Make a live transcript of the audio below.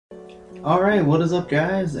Alright, what is up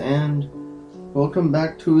guys, and welcome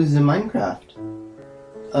back to the Minecraft.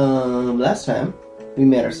 Last time, we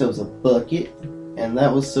made ourselves a bucket, and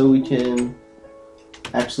that was so we can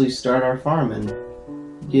actually start our farm and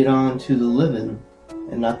get on to the living,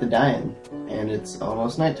 and not the dying, and it's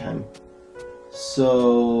almost nighttime.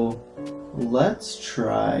 So, let's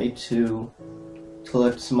try to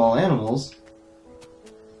collect small animals,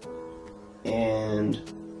 and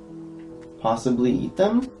possibly eat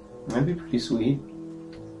them. Might be pretty sweet,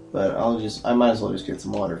 but I might as well just get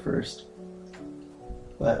some water first.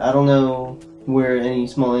 But I don't know where any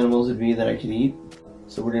small animals would be that I could eat,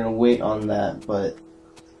 so we're gonna wait on that. But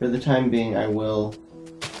for the time being, I will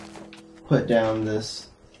put down this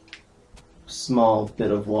small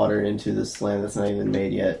bit of water into this land that's not even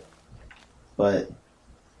made yet. But,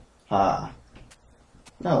 that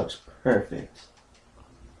looks perfect.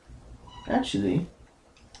 Actually,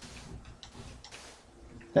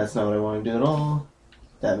 that's not what I want to do at all.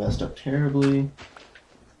 That messed up terribly.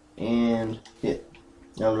 And I'm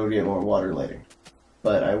gonna get more water later.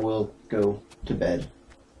 But I will go to bed.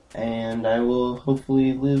 And I will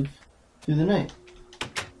hopefully live through the night.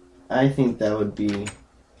 I think that would be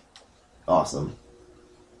awesome.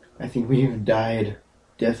 I think we've died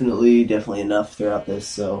definitely enough throughout this,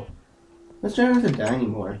 so let's try not to die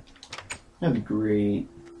anymore. That'd be great.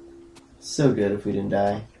 So good if we didn't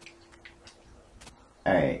die.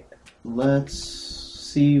 Alright, let's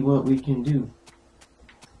see what we can do.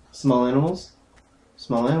 Small animals?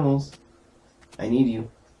 Small animals? I need you.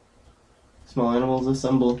 Small animals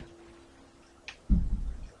assemble.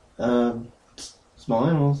 Small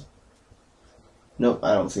animals? Nope,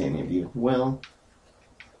 I don't see any of you. Well,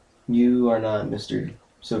 you are not Mr.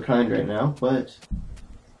 So Kind right now, but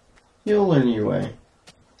you'll learn your way.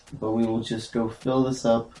 But we will just go fill this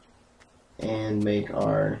up and make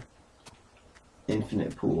our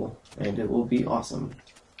infinite pool, and it will be awesome.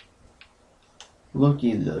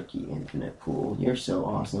 Looky, infinite pool. You're so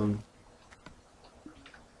awesome.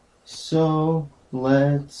 So,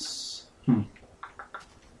 let's... Do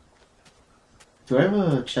I have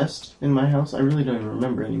a chest in my house? I really don't even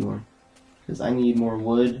remember anymore. Because I need more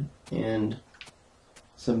wood and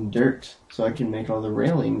some dirt so I can make all the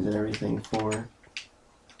railings and everything for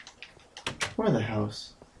the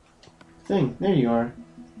house. There you are.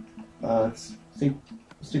 Let's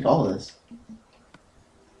take all of this.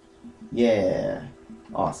 Yeah,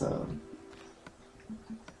 awesome.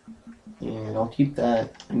 And I'll keep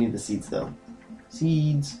that. I need the seeds though.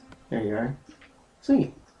 Seeds. There you are.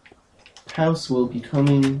 Sweet. House will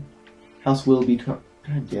become.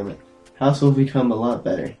 God damn it. House will become a lot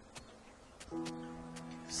better.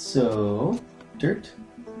 So, dirt.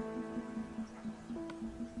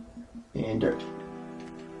 And dirt.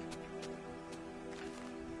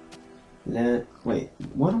 Wait,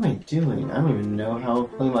 what am I doing? I don't even know how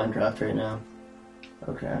to play Minecraft right now.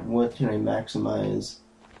 Okay, what can I maximize?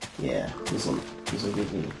 Yeah, this will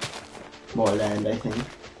give me more land, I think.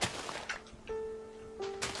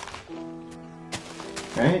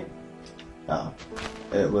 Right? Oh,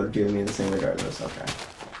 it would have given me the same regardless. Okay.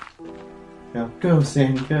 Now go,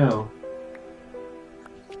 Sand, go.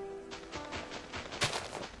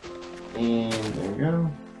 And there we go.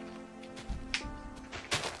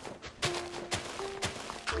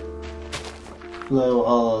 Flow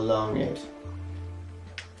all along it.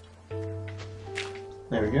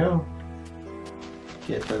 There we go.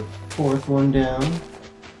 Get the fourth one down.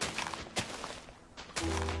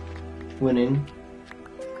 Winning.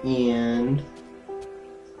 And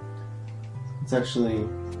let's actually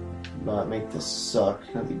not make this suck.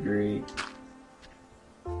 That'd be great.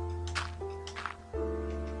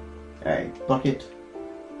 Alright, bucket.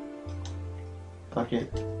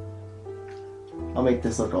 Bucket. I'll make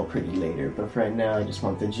this look all pretty later, but for right now I just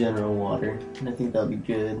want the general water, and I think that'll be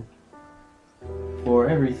good for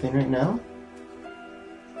everything right now.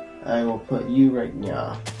 I will put you right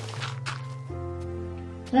now.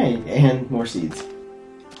 Hey, and more seeds.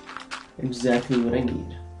 Exactly what I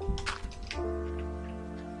need.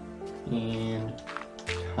 And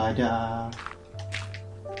ta-da!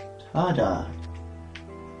 Ta-da!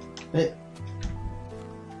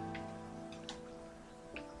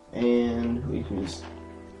 And we can just,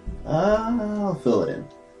 I'll fill it in.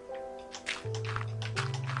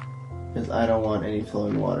 Because I don't want any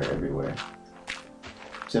flowing water everywhere.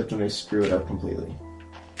 Except when I screw it up completely.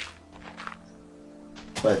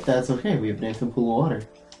 But that's okay, we have an infinite pool of water.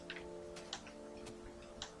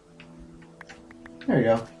 There we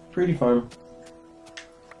go. Pretty farm.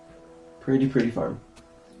 Pretty farm.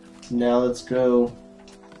 Now let's go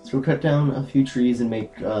cut down a few trees and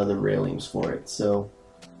make the railings for it. So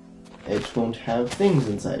it won't have things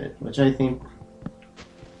inside it, which I think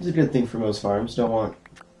is a good thing for most farms. Don't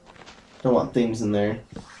want things in there.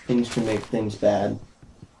 Things can make things bad.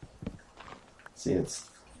 See, it's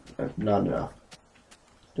not enough.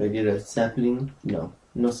 Do I get a sapling? No,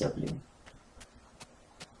 no sapling.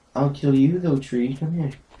 I'll kill you though, tree. Come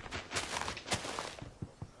here.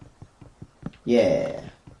 Yeah.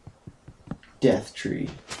 Death tree.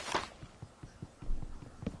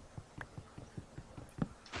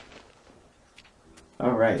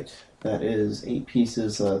 Alright, that is 8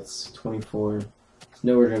 pieces, so that's 24. It's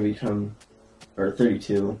nowhere going to become, or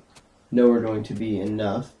 32. Nowhere going to be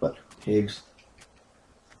enough, but pigs.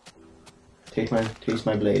 Taste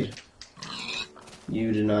my blade.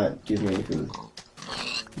 You did not give me any food.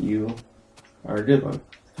 You are a good one.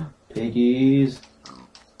 Piggies.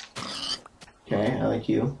 Okay, I like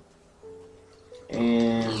you.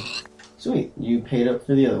 And sweet, you paid up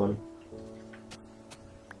for the other one.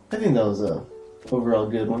 I think that was a overall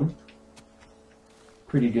good one.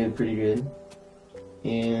 Pretty good, pretty good.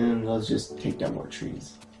 And let's just take down more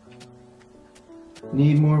trees.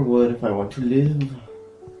 Need more wood if I want to live.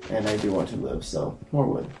 And I do want to live, so more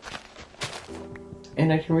wood.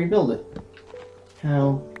 And I can rebuild it.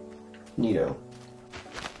 How neato.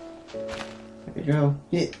 There we go.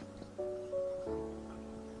 Hit.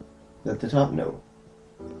 Is that the top? No.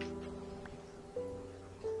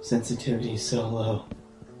 Sensitivity is so low.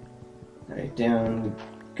 Alright, down we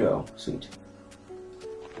go. Sweet.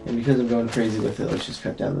 And because I'm going crazy with it, let's just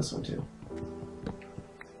cut down this one too.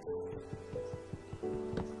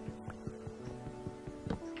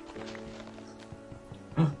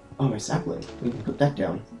 Oh, my sapling. We can put that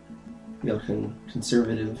down. Real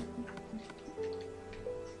conservative.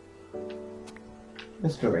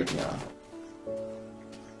 Let's go right now.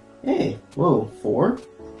 Hey, whoa, 4?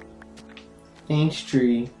 Thanks,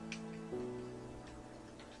 tree.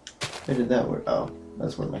 Where did that work? Oh,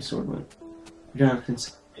 that's where my sword went.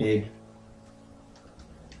 Jonathan's pig.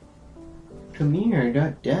 Come here, I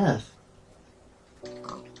got death.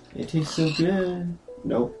 It tastes so good.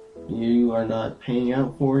 Nope, you are not paying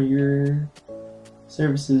out for your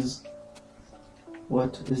services.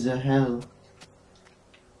 What the hell?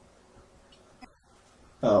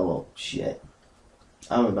 Oh, well, shit.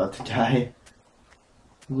 I'm about to die.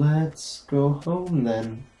 Let's go home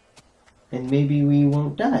then. And maybe we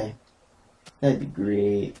won't die. That'd be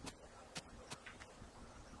great.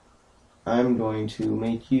 I'm going to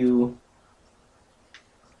make you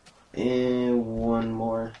one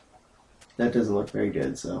more. That doesn't look very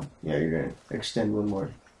good, so yeah, you're going to extend one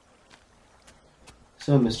more.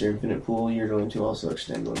 So, Mr. Infinite Pool, you're going to also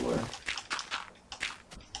extend one more.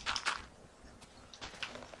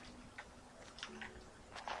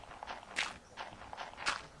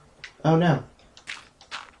 Oh no.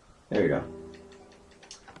 There we go.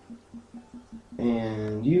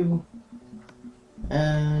 And you.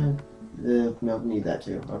 Nope, need that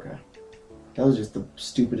too. Okay. That was just the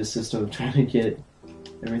stupidest system of trying to get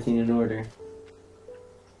everything in order.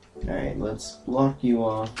 Alright, let's block you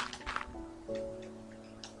off.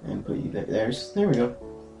 And put you there. There we go.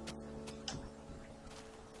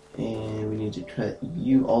 And we need to cut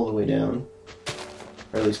you all the way down.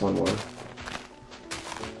 Or at least one more.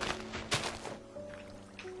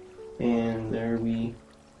 And there we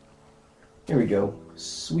go.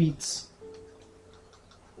 Sweets.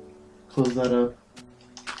 Close that up.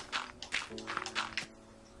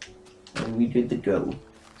 And we good to go.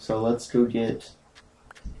 So let's go get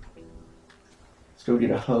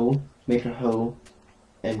a hoe, make a hoe,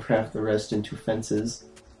 and craft the rest into fences.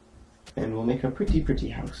 And we'll make a pretty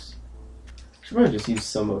house. Should probably just use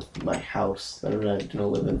some of my house that I'm not gonna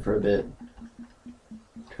live in for a bit.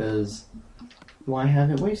 Cause why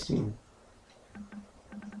have it wasting?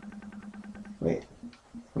 Wait.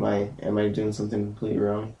 Am I doing something completely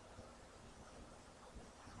wrong?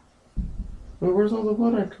 Wait, where's all the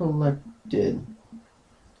wood I collected?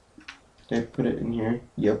 Did I put it in here?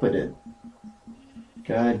 Yep, I did.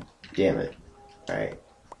 God damn it. Alright.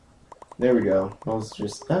 There we go.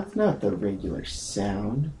 That's not the regular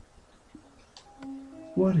sound.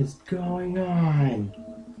 What is going on?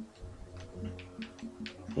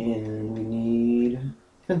 And we need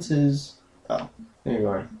fences. Oh, there you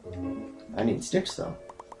are. I need sticks though.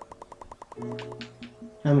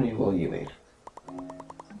 How many will you make?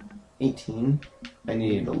 18. I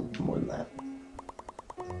need a little more than that.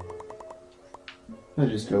 I'll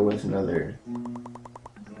just go with another.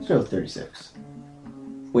 Let's go with 36.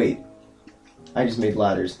 Wait. I just made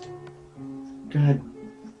ladders. God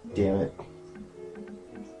damn it.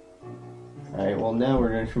 Alright, well now we're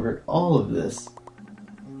going to convert all of this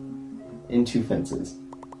into fences,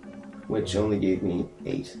 which only gave me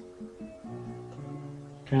 8.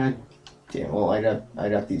 God damn. Well, I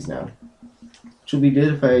got these now. Which will be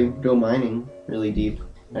good if I go mining really deep.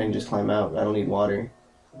 I can just climb out. I don't need water.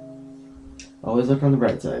 Always look on the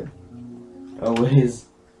bright side. Always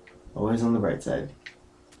on the bright side.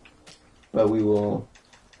 But we will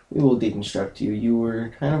deconstruct you. You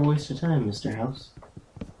were kind of a waste of time, Mr. House.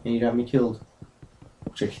 And you got me killed.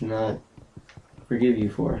 Which I cannot forgive you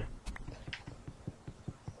for.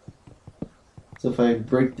 So if I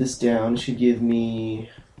break this down, it should give me,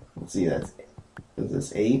 let's see, is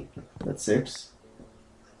this 8? That's 6.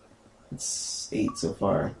 It's 8 so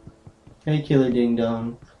far. Hey, Killer Ding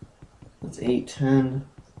Dong. That's 8, 10,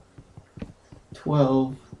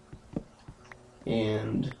 12,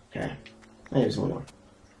 and, okay. There's one more.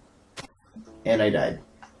 And I died.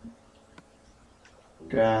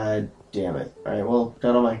 God damn it. Alright, well,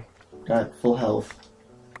 got full health.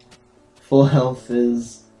 Full health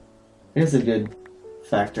is a good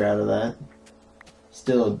factor out of that.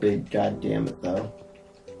 Still a big goddamn it though.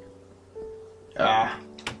 Alright,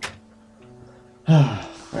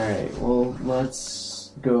 well,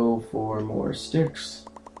 let's go for more sticks.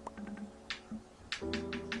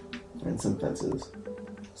 And some fences.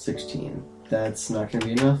 16. That's not gonna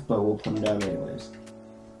be enough, but we'll put them down anyways.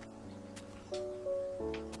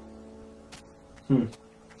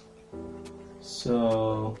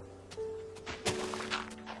 So,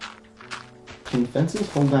 can fences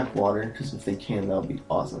hold back water? Because if they can, that'll be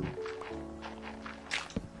awesome.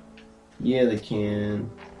 Yeah, they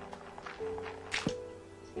can.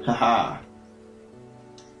 Haha.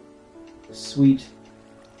 Sweet.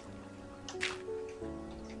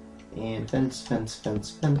 And fence.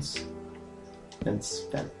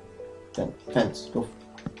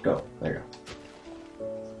 Go. There you go.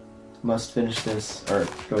 Must finish this, or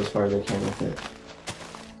go as far as I can with it.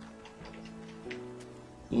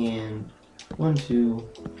 And 1, 2,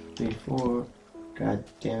 3, 4. God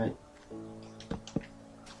damn it.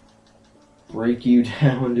 Break you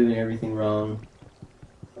down doing everything wrong.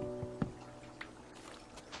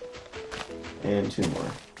 And 2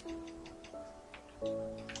 more.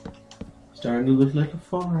 Starting to look like a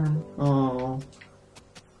farm. Oh,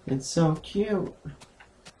 it's so cute.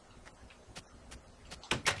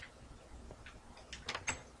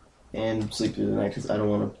 And sleep through the night because I don't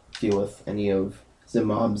want to deal with any of the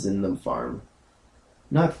mobs in the farm.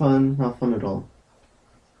 Not fun at all.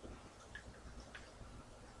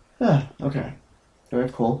 Okay. Do I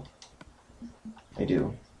have coal? I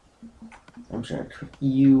do. I'm trying to cook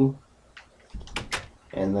you.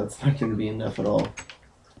 And that's not going to be enough at all.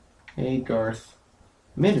 Hey, Garth.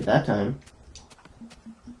 I made it that time.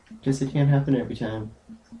 Just it can't happen every time.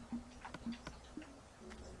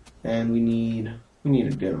 And we need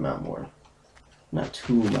a good amount more. Not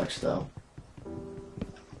too much, though.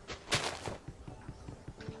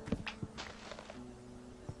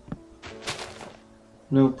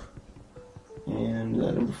 Nope. And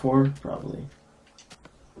number 4? Probably.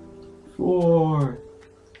 4!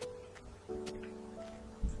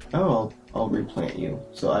 Oh, I'll replant you,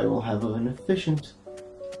 so I will have an efficient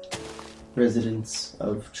residence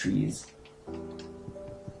of trees.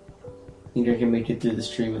 Think I can make it through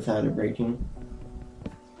this tree without it breaking?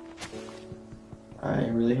 I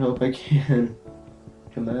really hope I can.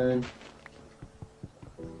 Come on.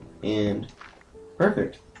 And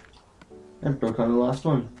perfect. I broke on the last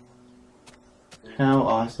one. How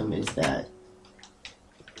awesome is that?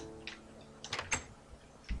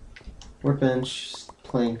 Workbench,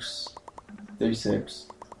 planks, 36.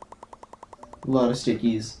 A lot of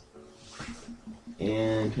stickies.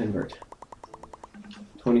 And convert.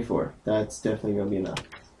 24. That's definitely going to be enough.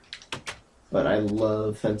 But I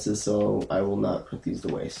love fences, so I will not put these to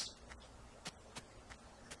waste.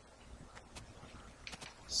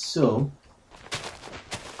 So,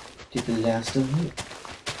 get the last of it.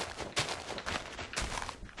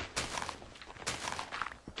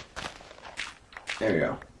 There we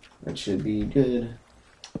go. That should be good.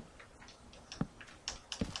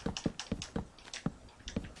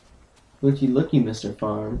 Looky, Mr.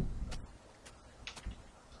 Farm.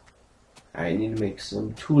 I need to make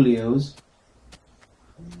some Toolios.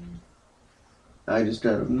 I just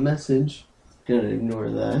got a message. Gonna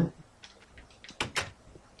ignore that.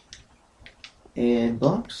 And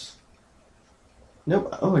blocks.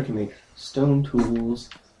 Nope. Oh, I can make stone tools.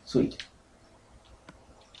 Sweet.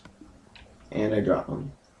 And I drop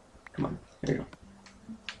them. Come on. There you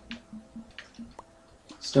go.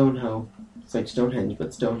 Stone hoe. It's like Stonehenge,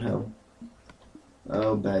 but stone hoe.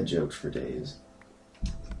 Oh, bad jokes for days.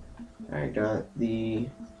 I got the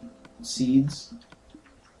seeds.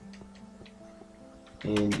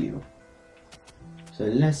 And you. So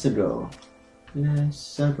let's go.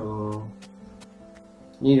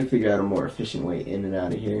 Need to figure out a more efficient way in and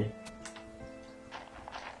out of here.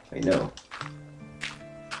 Wait, no.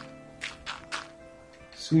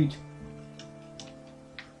 Sweet.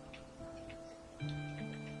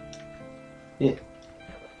 Hit.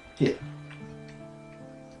 Hit.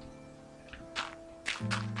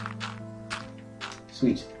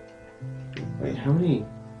 Sweet. Wait, how many?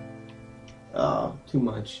 Too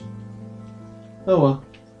much. Oh well.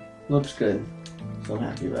 Looks good. So I'm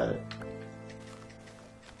happy about it.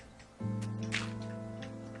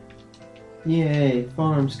 Yay,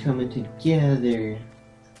 farms coming together.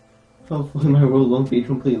 Hopefully my world won't be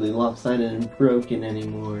completely lopsided and broken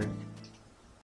anymore.